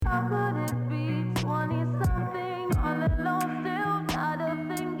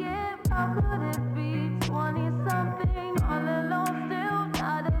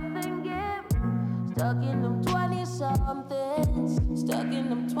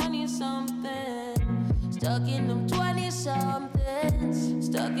20-something. Stuck in them 20-somethings.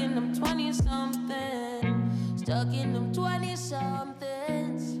 Stuck in them 20-something. Stuck in them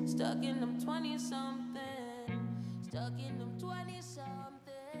 20-somethings. Stuck in them 20-something. Stuck in them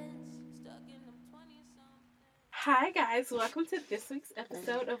 20-somethings. Stuck in them 20-something. Hi guys, welcome to this week's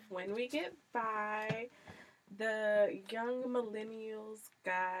episode of When We Get By, the young millennials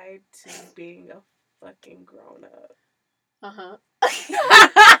guide to being a fucking grown up.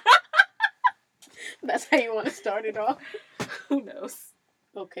 That's how you want to start it off? Who knows?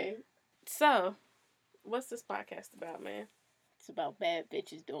 Okay. So, what's this podcast about, man? It's about bad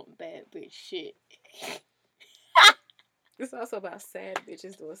bitches doing bad bitch shit. It's also about sad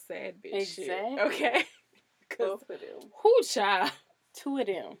bitches doing sad bitch shit. Exactly. Okay? Both of them. Who child? Two of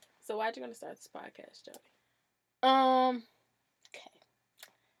them. So why'd you want to start this podcast, Jody? Okay.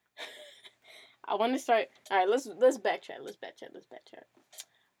 I want to start. All right, let's backtrack.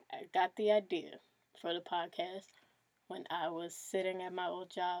 I got the idea for the podcast when I was sitting at my old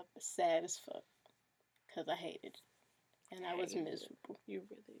job, sad as fuck, because I hated it, and I was miserable. You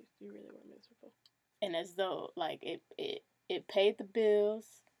really were miserable. And as though like it paid the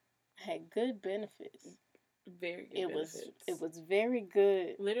bills, had good benefits. Very good benefits. It was very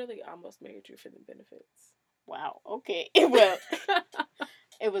good. Literally almost married you for the benefits. Wow. Okay. Well,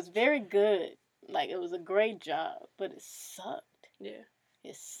 it was very good. Like, it was a great job, but it sucked. Yeah.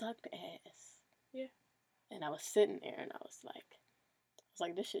 It sucked ass. Yeah. And I was sitting there and I was like,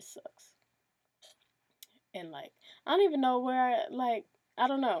 this shit sucks. And like, I don't even know where I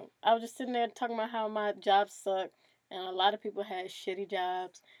don't know. I was just sitting there talking about how my job sucked and a lot of people had shitty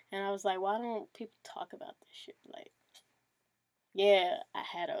jobs. And I was like, why don't people talk about this shit? Like, yeah, I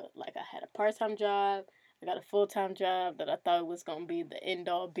had a part-time job. I got a full-time job that I thought was going to be the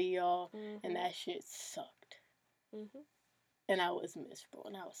end-all, be-all. Mm-hmm. And that shit sucked. Mm-hmm. And I was miserable.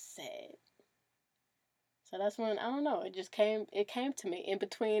 And I was sad. So that's when, I don't know, it came to me in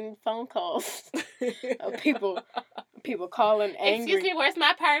between phone calls of people calling angry. Excuse me, where's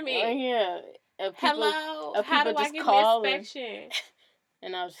my permit? Yeah. Hello, how do I get an inspection?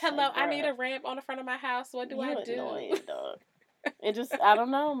 And I was just hello, like, I need a ramp on the front of my house. What do I do? Annoying, dog. It just, I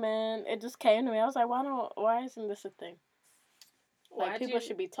don't know, man. It just came to me. I was like, why isn't this a thing? Like, people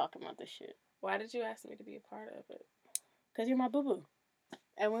should be talking about this shit. Why did you ask me to be a part of it? Because you're my boo-boo.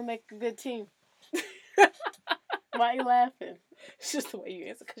 And we make a good team. Why are you laughing? It's just the way you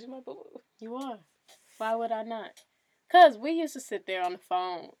answer, because you're my boo-boo. You are. Why would I not? Because we used to sit there on the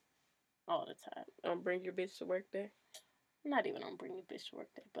phone all the time. Bring your bitch to work day? Not even on bring your bitch to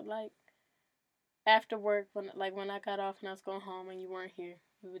work day, but like, after work, when I got off and I was going home and you weren't here,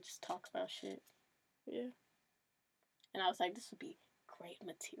 we would just talk about shit. Yeah. And I was like, this would be great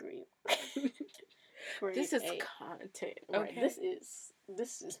material. This is content. Okay. Right.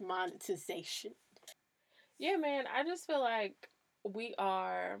 This is monetization. Yeah, man. I just feel like we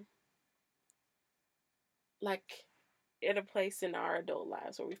are like at a place in our adult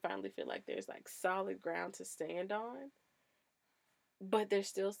lives where we finally feel like there's like solid ground to stand on. But there's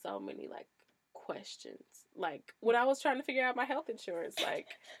still so many like questions. Like when I was trying to figure out my health insurance, like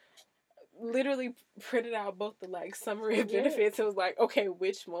literally printed out both the like summary of benefits. It was like, okay,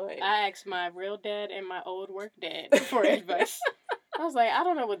 which one? I asked my real dad and my old work dad for advice. I was like, I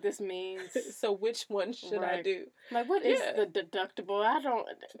don't know what this means. So which one should I do? Like, what is the deductible? I don't.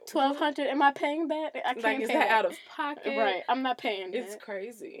 $1,200. Am I paying that? I can't like, is pay that that out of pocket? Right. I'm not paying. It's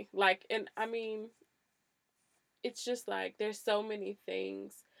crazy. Like, and I mean, it's just like there's so many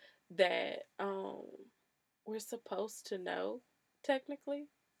things that we're supposed to know technically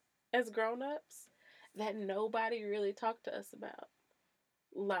as grown-ups that nobody really talked to us about.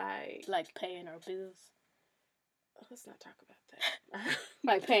 Like paying our bills. Let's not talk about that.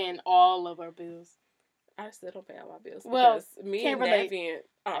 Like paying all of our bills. I still don't pay all my bills. Well, because me and Navient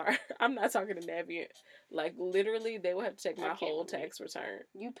are. I'm not talking to Navient. Like, literally, they will have to check my whole tax return.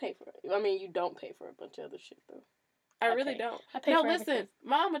 You pay for it. I mean, you don't pay for a bunch of other shit, though. I really don't. I pay no, for listen. everything.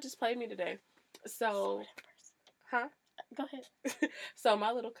 Mama just played me today. So, huh? Go ahead. So,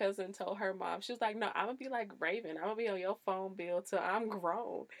 my little cousin told her mom, she was like, no, I'm going to be like Raven. I'm going to be on your phone bill till I'm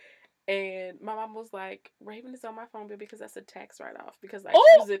grown. And my mom was like, Raven is on my phone bill because that's a tax write-off. Because, like, she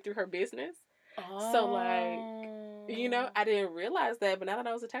uses it through her business. Oh. So, like, you know, I didn't realize that. But now that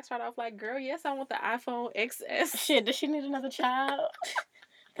I was a tax write-off, like, girl, yes, I want the iPhone XS. Shit, does she need another child?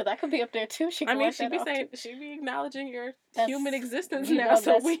 Because I could be up there, too. She be acknowledging your human existence now. Know,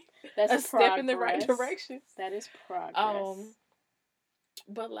 so that's a step in the right direction. That is progress.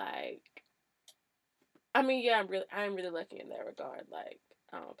 But, like, I mean, yeah, I'm really lucky in that regard. Like,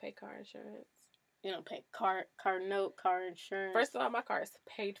 I don't pay car insurance. pay car note, car insurance. First of all, my car is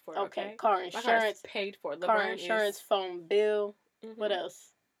paid for. Okay, car my car is insurance, paid for. car LeBron insurance, is. phone bill. Mhm. What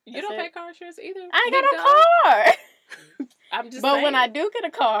else? You That's don't pay it? car insurance either. I ain't Big got dog. no car. I'm just But saying. when I do get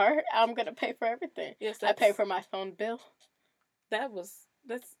a car, I'm gonna pay for everything. Yes, I pay for my phone bill. That's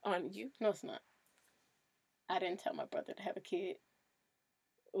on you. No, it's not. I didn't tell my brother to have a kid.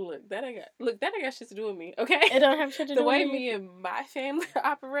 Look, that ain't got shit to do with me. Okay, It don't have shit to do the with way me. me and my family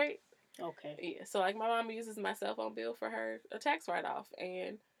operate. Okay. Yeah, so like my mom uses my cell phone bill for her a tax write off,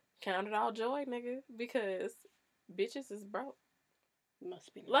 and count it all joy, nigga, because bitches is broke.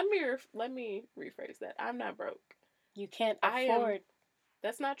 Must be. Let me rephrase that. I'm not broke. You can't I afford. am.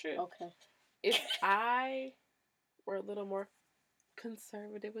 That's not true. Okay. If I were a little more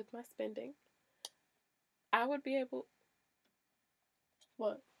conservative with my spending, I would be able.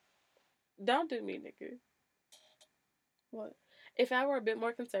 What? Don't do me, nigga. What? If I were a bit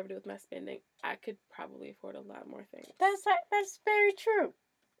more conservative with my spending, I could probably afford a lot more things. That's very true.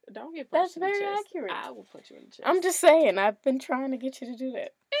 Don't get That's punched in the very chest. accurate. I will punch you in the chest. I'm just saying. I've been trying to get you to do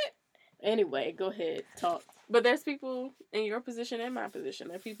that. Anyway, go ahead. Talk. But there's people in your position and my position.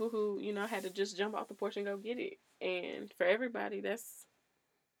 There are people who, had to just jump off the porch and go get it. And for everybody, that's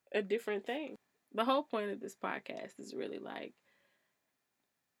a different thing. The whole point of this podcast is really like,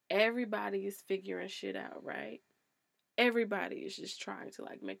 everybody is figuring shit out, right? Everybody is just trying to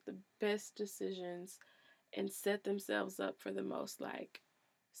like make the best decisions and set themselves up for the most like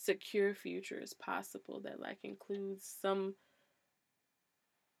secure future as possible that like includes some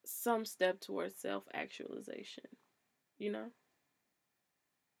step towards self-actualization,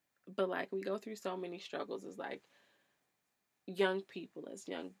 but like we go through so many struggles as like young people, as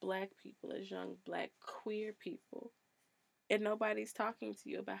young black people, as young black queer people, and nobody's talking to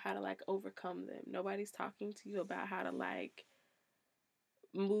you about how to like overcome them. Nobody's talking to you about how to like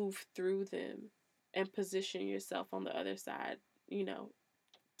move through them and position yourself on the other side,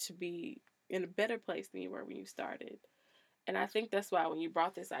 to be in a better place than you were when you started. And I think that's why when you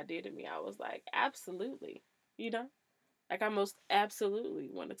brought this idea to me, I was like, absolutely, like I most absolutely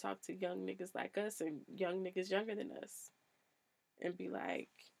want to talk to young niggas like us and young niggas younger than us and be like,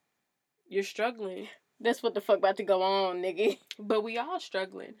 you're struggling. That's what the fuck about to go on, nigga. But we all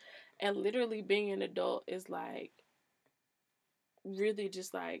struggling. And literally being an adult is like really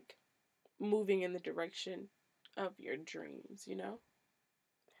just like moving in the direction of your dreams, I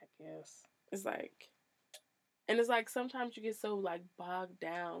guess. It's like, and it's like sometimes you get so like bogged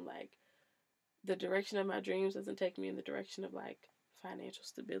down, like the direction of my dreams doesn't take me in the direction of like financial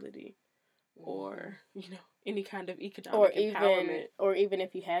stability or, any kind of economic empowerment. Or even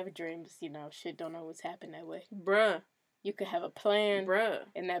if you have dreams, shit don't always happen that way. Bruh. You could have a plan. Bruh.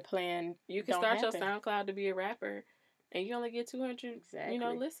 And that plan you can start your SoundCloud to be a rapper and you only get 200,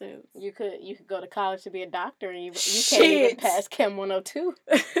 listens. You could go to college to be a doctor and you can't even pass Chem 102.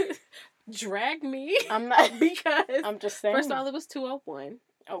 Drag me. I'm not. Because I'm just saying. First of all, it was 201.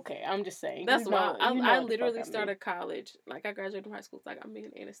 Okay, I'm just saying. That's why I literally started college. Like, I graduated from high school. It's like, I'm being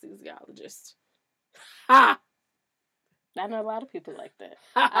an anesthesiologist. Ha! I know a lot of people like that.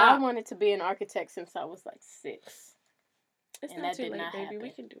 I wanted to be an architect since I was like 6. It's not too late, baby.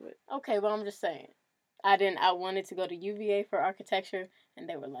 We can do it. Okay, well, I'm just saying. I wanted to go to UVA for architecture, and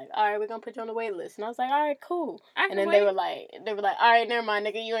they were like, all right, we're going to put you on the wait list. And I was like, all right, cool. And then they were like, all right, never mind,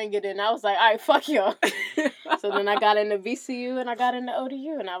 nigga, you ain't getting in. I was like, all right, fuck y'all. So then I got into VCU, and I got into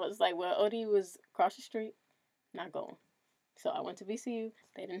ODU, and I was like, well, ODU was across the street. Not going. So I went to VCU.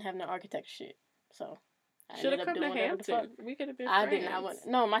 They didn't have no architecture shit. So I should have come to Hampton. We could have been friends. I did not want.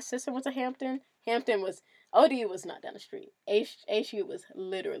 No, my sister went to Hampton. Hampton was ODU was not down the street. HU was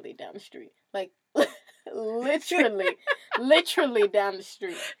literally down the street. Like literally down the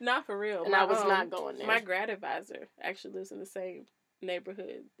street. Not for real. And I was not going there. My grad advisor actually lives in the same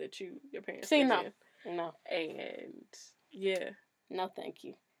neighborhood that your parents live in. No. And yeah. No, thank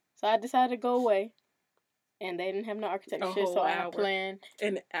you. So I decided to go away. And they didn't have no architecture shit, so I planned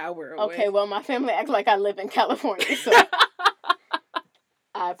an hour away. Okay, well, my family acts like I live in California, so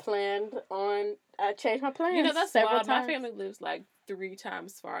I changed my plans. That's several wild. times. My family lives like 3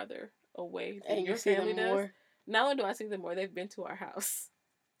 times farther away than and your see family them does. More. Not only do I see them more, they've been to our house.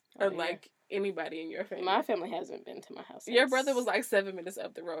 Unlike anybody in your family. My family hasn't been to my house. Your brother was like 7 minutes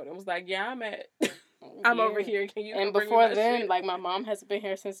up the road and was like, yeah, I'm over here. Can you And before then, like, my mom hasn't been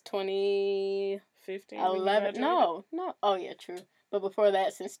here since 2015. 11. No. Oh, yeah, true. But before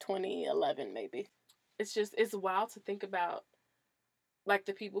that, since 2011, maybe. It's wild to think about, like,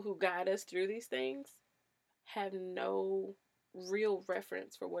 the people who guide us through these things have no real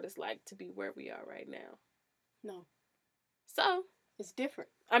reference for what it's like to be where we are right now. No. So, It's different.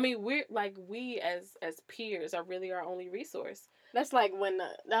 I mean, we as peers are really our only resource. That's like when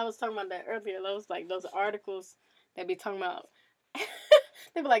I was talking about that earlier. Those like those articles that be talking about.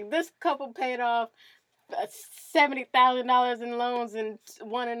 They be like, this couple paid off $70,000 in loans in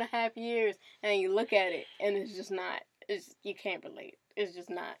 1.5 years, and you look at it, and it's just not. It's you can't relate. It's just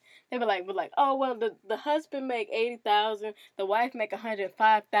not. They be like, oh well, the husband make 80,000, the wife make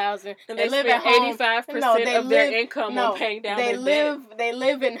 105,000, And they live at spend home. 85% of their income on paying down their debt. They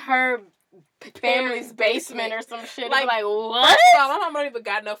live in her family's basement or some shit. Like what? First of all, my mom don't even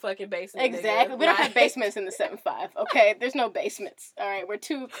got no fucking basement. Exactly. Nigga. We don't have basements in the 7-5. Okay, there's no basements. All right, we're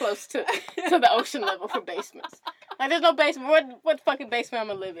too close to the ocean level for basements. Like there's no basement. What fucking basement I'm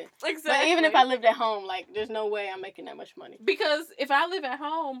gonna live in? Exactly. But even if I lived at home, like there's no way I'm making that much money. Because if I live at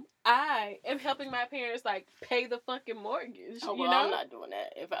home, I am helping my parents like pay the fucking mortgage. Oh, well, you know? I'm not doing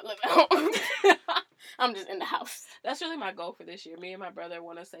that if I live at home. I'm just in the house. That's really my goal for this year. Me and my brother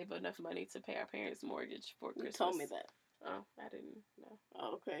want to save enough money to pay our parents' mortgage for Christmas. You told me that. Oh, I didn't know.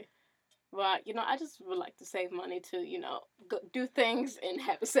 Oh, okay. Well, I just would like to save money to, go do things and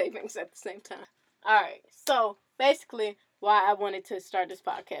have a savings at the same time. All right. So, basically, why I wanted to start this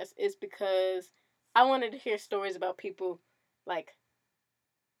podcast is because I wanted to hear stories about people, like,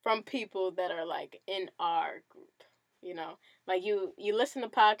 from people that are, like, in our group. Like you listen to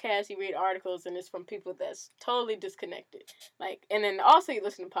podcasts, you read articles, and it's from people that's totally disconnected. Like, and then also you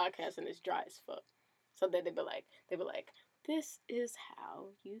listen to podcasts and it's dry as fuck. So then they be like, this is how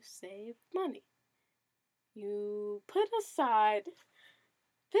you save money. You put aside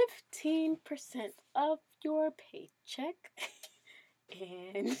 15% of your paycheck,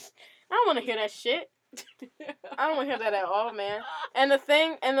 and I don't want to hear that shit. I don't want to hear that at all, man. And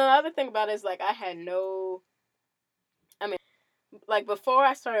the other thing about it is like like before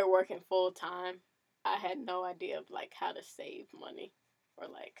I started working full time, I had no idea of like how to save money or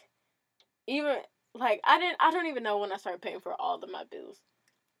like even like I don't even know when I started paying for all of my bills.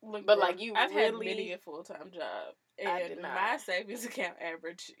 Look, but bro, like you I've really had many a full-time job, and my savings account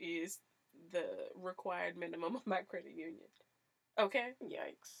average is the required minimum of my credit union. Okay.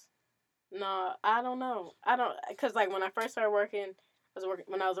 Yikes. No, I don't know. Cause like when I first started working,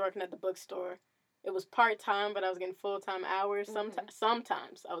 when I was working at the bookstore. It was part-time, but I was getting full-time hours.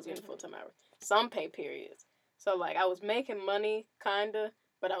 Sometimes I was getting full-time hours. Some pay periods. So, like, I was making money, kind of,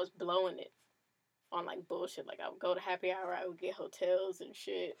 but I was blowing it on, like, bullshit. Like, I would go to happy hour. I would get hotels and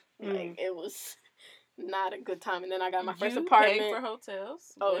shit. Like, it was not a good time. And then I got my first apartment. You paid for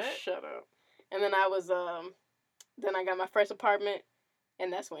hotels? Oh, what? Shut up. And then I got my first apartment,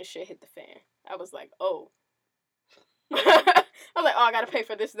 and that's when shit hit the fan. I was like, oh. I was like, oh, I gotta pay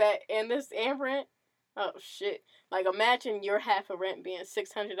for this, that, and rent. Oh, shit. Like, imagine your half of rent being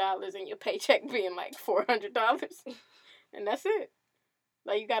 $600 and your paycheck being, like, $400. And that's it.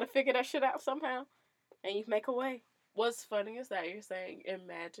 Like, you gotta figure that shit out somehow. And you make a way. What's funny is that you're saying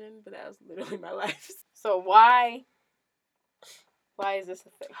imagine, but that was literally my life. So, why is this a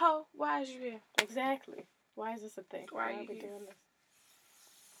thing? Oh, why is you here? Exactly. Why is this a thing? Why are we you doing this?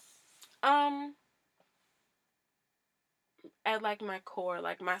 At like my core,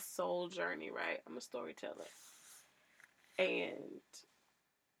 like my soul journey, right? I'm a storyteller. And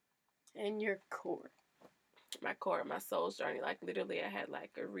your core. My soul's journey. Like literally I had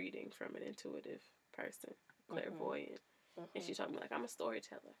like a reading from an intuitive person, clairvoyant. And she told me like I'm a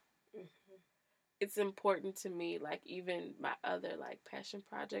storyteller. It's important to me, like even my other like passion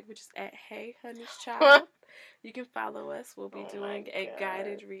project, which is at Hey Honey's Child. You can follow us. We'll be doing a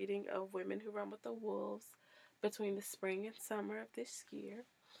guided reading of Women Who Run with the Wolves between the spring and summer of this year.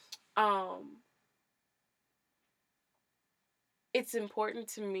 It's important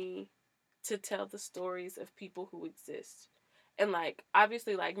to me to tell the stories of people who exist. And like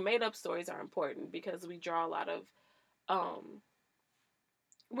obviously like made up stories are important because we draw a lot of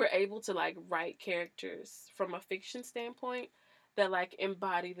we're able to like write characters from a fiction standpoint that like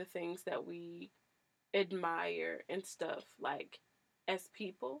embody the things that we admire and stuff like as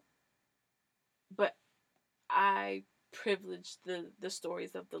people. But I privilege the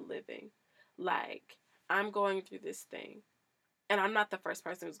stories of the living. Like, I'm going through this thing. And I'm not the first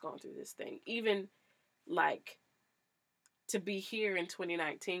person who's going through this thing. Even, like, to be here in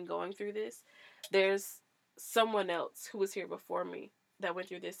 2019 going through this, there's someone else who was here before me that went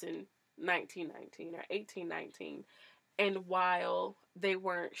through this in 1919 or 1819. And while they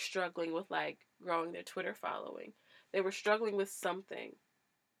weren't struggling with, like, growing their Twitter following, they were struggling with something.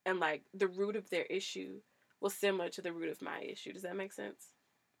 And, like, the root of their issue was similar to the root of my issue. Does that make sense?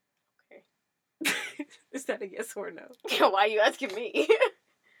 Okay. Is that a yes or no? Why are you asking me?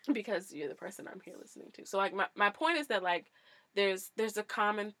 Because you're the person I'm here listening to. So, like, my point is that, like, there's a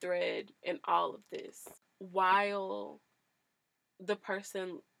common thread in all of this. While the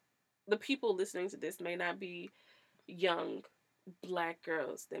person, the people listening to this may not be young black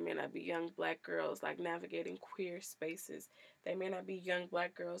girls. They may not be young black girls like navigating queer spaces. They may not be young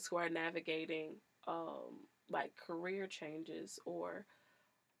black girls who are navigating like career changes or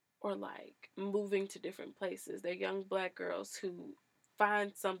like moving to different places. They're young black girls who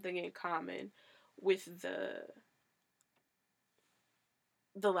find something in common with the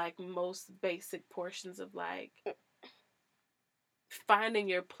like most basic portions of like finding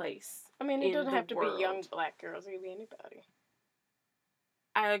your place. I mean, it doesn't have to world. be young black girls. It could be anybody.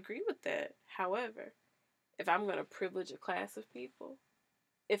 I agree with that. However, if I'm going to privilege a class of people,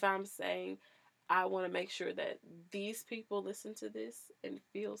 if I'm saying I want to make sure that these people listen to this and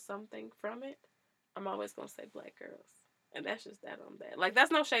feel something from it, I'm always going to say black girls. And that's just that on that. Like,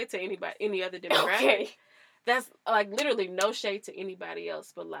 that's no shade to anybody, any other demographic. Okay. That's, like, literally no shade to anybody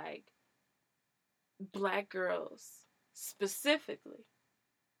else, but, like, black girls, specifically,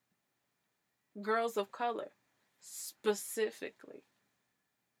 girls of color, specifically,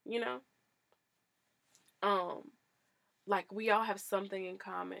 you know? Like, we all have something in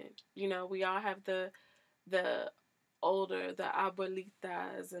common. You know, we all have the older, the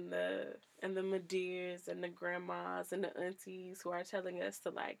abuelitas and the Madirs and the grandmas and the aunties who are telling us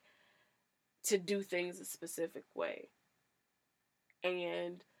to, like, to do things a specific way.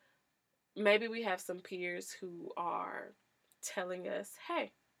 And maybe we have some peers who are telling us,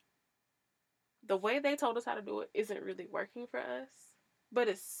 hey, the way they told us how to do it isn't really working for us, but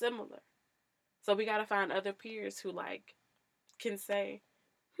it's similar. So we got to find other peers who, like, can say,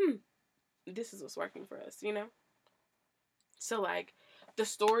 this is what's working for us, you know? So, like, the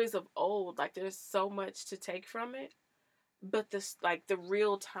stories of old, like, there's so much to take from it. But this, like, the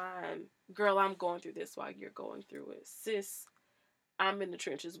real time, girl, I'm going through this while you're going through it. Sis, I'm in the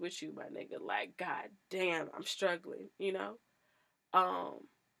trenches with you, my nigga. Like, god damn, I'm struggling, you know?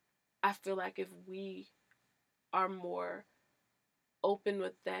 I feel like if we are more open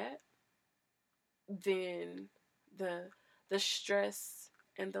with that, then the stress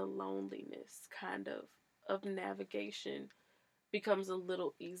and the loneliness kind of navigation becomes a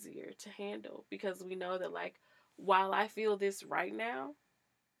little easier to handle, because we know that, like, while I feel this right now,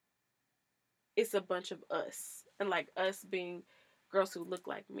 it's a bunch of us, and like us being girls who look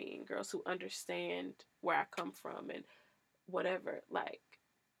like me and girls who understand where I come from and whatever, like,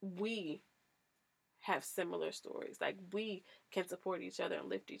 we have similar stories. Like, we can support each other and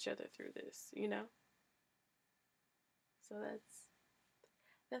lift each other through this, you know? So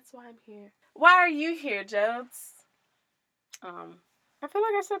that's why I'm here. Why are you here, Jones? I feel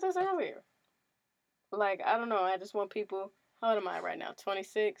like I said this earlier. Like, I don't know. I just want people. How old am I right now?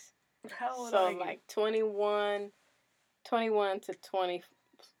 26. How old are you? So like 21 to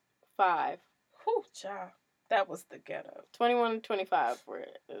 25. Whew, child. That was the ghetto. 21 to 25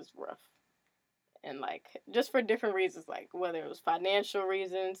 is rough. And like, just for different reasons, like whether it was financial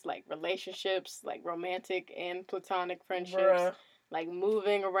reasons, like relationships, like romantic and platonic friendships, Bruh. Like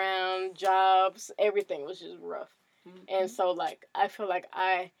moving around, jobs, everything was just rough. Mm-hmm. And so like, I feel like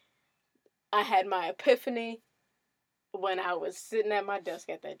I had my epiphany when I was sitting at my desk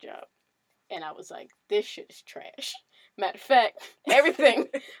at that job. And I was like, this shit is trash. Matter of fact, everything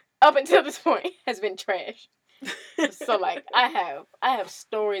up until this point has been trash. So like, I have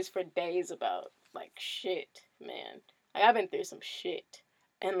stories for days about like shit, man. Like, I've been through some shit.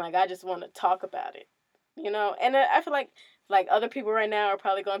 And like, I just want to talk about it, you know? And I feel like other people right now are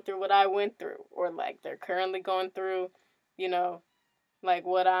probably going through what I went through, or like they're currently going through, you know, like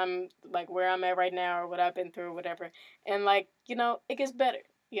what I'm, like where I'm at right now, or what I've been through, whatever. And like, you know, it gets better.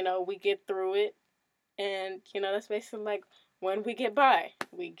 You know, we get through it. And, you know, that's basically like when we get by it,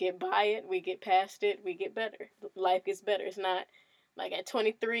 we get past it, we get better. Life gets better. It's not like at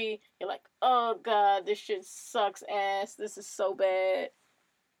 23, you're like, oh God, this shit sucks ass. This is so bad.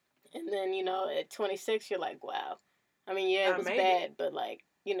 And then, you know, at 26, you're like, wow. I mean, yeah, it was bad, but like,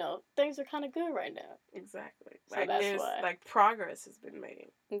 you know, things are kind of good right now. Exactly. So like, that's why. Like, progress has been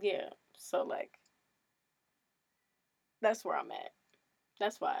made. Yeah. So like, that's where I'm at.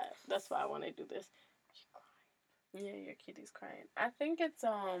 That's why I want to do this. She's crying. Yeah, your kitty's crying. I think it's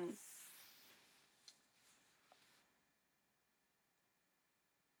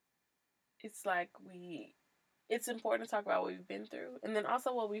like it's important to talk about what we've been through, and then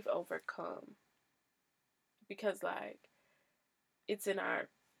also what we've overcome. Because like, it's in our,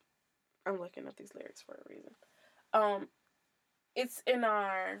 I'm looking at these lyrics for a reason. It's in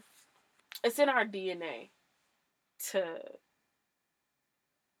our DNA to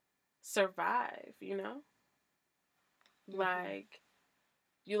survive, you know? Like,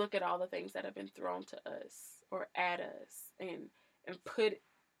 you look at all the things that have been thrown to us or at us and put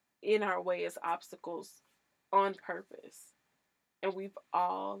in our way as obstacles on purpose. And we've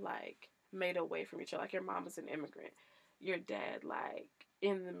all, like, made a way from each other. Like, your mom is an immigrant. Your dad, like,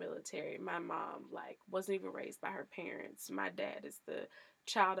 in the military. My mom, like, wasn't even raised by her parents. My dad is the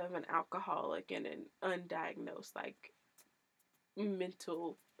child of an alcoholic and an undiagnosed, like,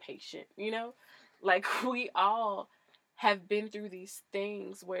 mental patient, you know? Like, we all have been through these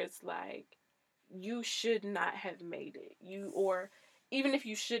things where it's like, you should not have made it. Or even if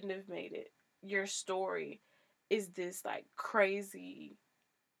you shouldn't have made it, your story is this, like, crazy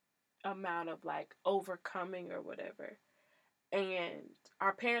amount of, like, overcoming or whatever. And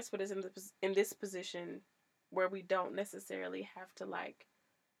our parents put us in this position where we don't necessarily have to, like,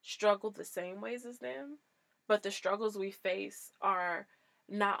 struggle the same ways as them, but the struggles we face are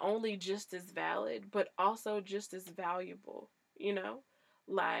not only just as valid, but also just as valuable, you know?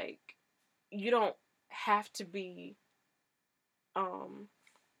 Like, you don't have to be,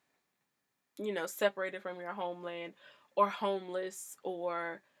 separated from your homeland or homeless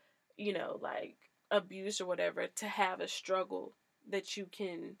or, like, abused or whatever to have a struggle that you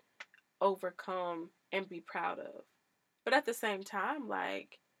can overcome and be proud of. But at the same time,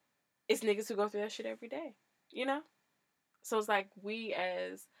 like, it's niggas who go through that shit every day, you know? So it's like, we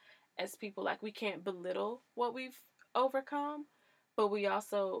as people, like, we can't belittle what we've overcome, but we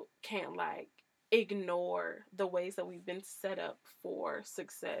also can't, like, ignore the ways that we've been set up for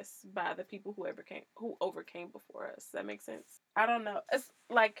success by the people who overcame before us. Does that make sense? I don't know. It's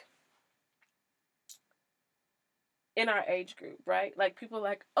like, in our age group, right? Like, people are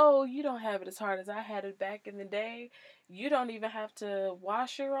like, oh, you don't have it as hard as I had it back in the day. You don't even have to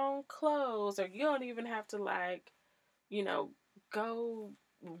wash your own clothes, or you don't even have to, like, go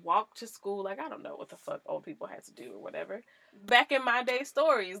walk to school. Like, I don't know what the fuck old people had to do or whatever. Back in my day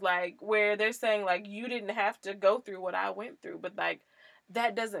stories, like, where they're saying, like, you didn't have to go through what I went through. But, like,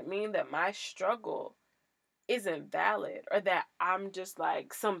 that doesn't mean that my struggle isn't valid, or that I'm just,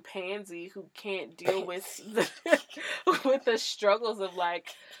 like, some pansy who can't deal with the struggles of,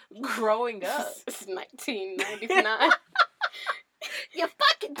 like, growing up. It's 1999. You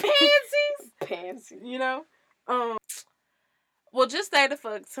fucking pansies. Pansy. You know? Well, just stay the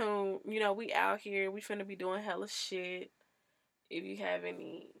fuck tuned. We out here. We finna be doing hella shit. If you have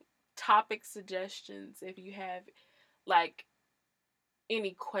any topic suggestions, if you have, like,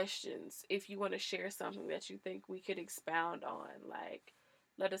 any questions, if you want to share something that you think we could expound on, like,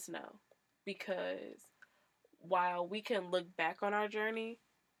 let us know. Because while we can look back on our journey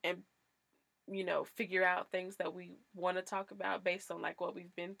and, figure out things that we want to talk about based on, like, what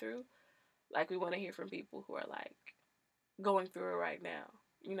we've been through, like, we want to hear from people who are, like, going through it right now,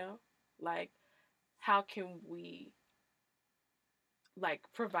 like, how can we, like,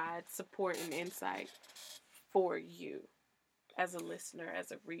 provide support and insight for you as a listener,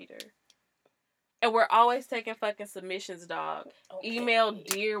 as a reader. And we're always taking fucking submissions, dog. Okay. Email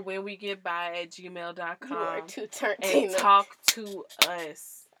dearwhenwegetby@gmail.com. You are too turned. And talk to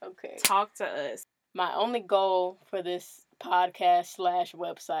us. Okay. Talk to us. My only goal for this podcast /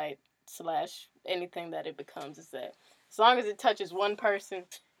 website / anything that it becomes is that as long as it touches one person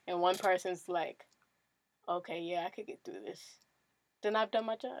and one person's like, okay, yeah, I could get through this, then I've done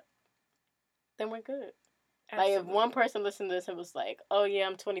my job. Then we're good. Absolutely. Like, if one person listened to this and was like, oh, yeah,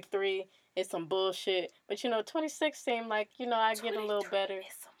 I'm 23, it's some bullshit. But, 26 seemed like, I get a little better.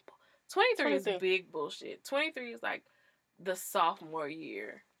 23 is big bullshit. 23 is like the sophomore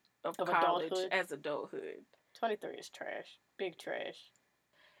year of college as adulthood. 23 is trash. Big trash.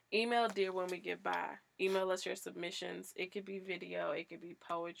 Email Dear When We Get By. Email us your submissions. It could be video. It could be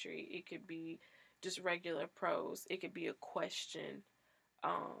poetry. It could be just regular prose. It could be a question.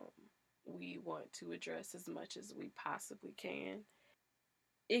 We want to address as much as we possibly can.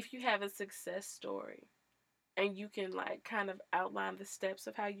 If you have a success story and you can, like, kind of outline the steps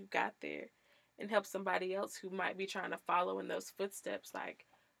of how you got there and help somebody else who might be trying to follow in those footsteps, like,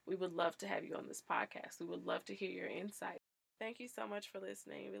 we would love to have you on this podcast. We would love to hear your insight. Thank you so much for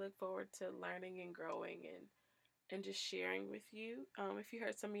listening. We look forward to learning and growing and just sharing with you. If you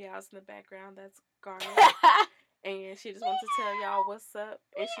heard some meows in the background, that's Garnet. And she just wants to tell y'all what's up.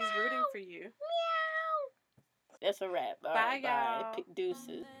 And she's rooting for you. Meow. That's a wrap. Bye, y'all. Bye.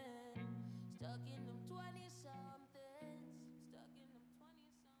 Deuces.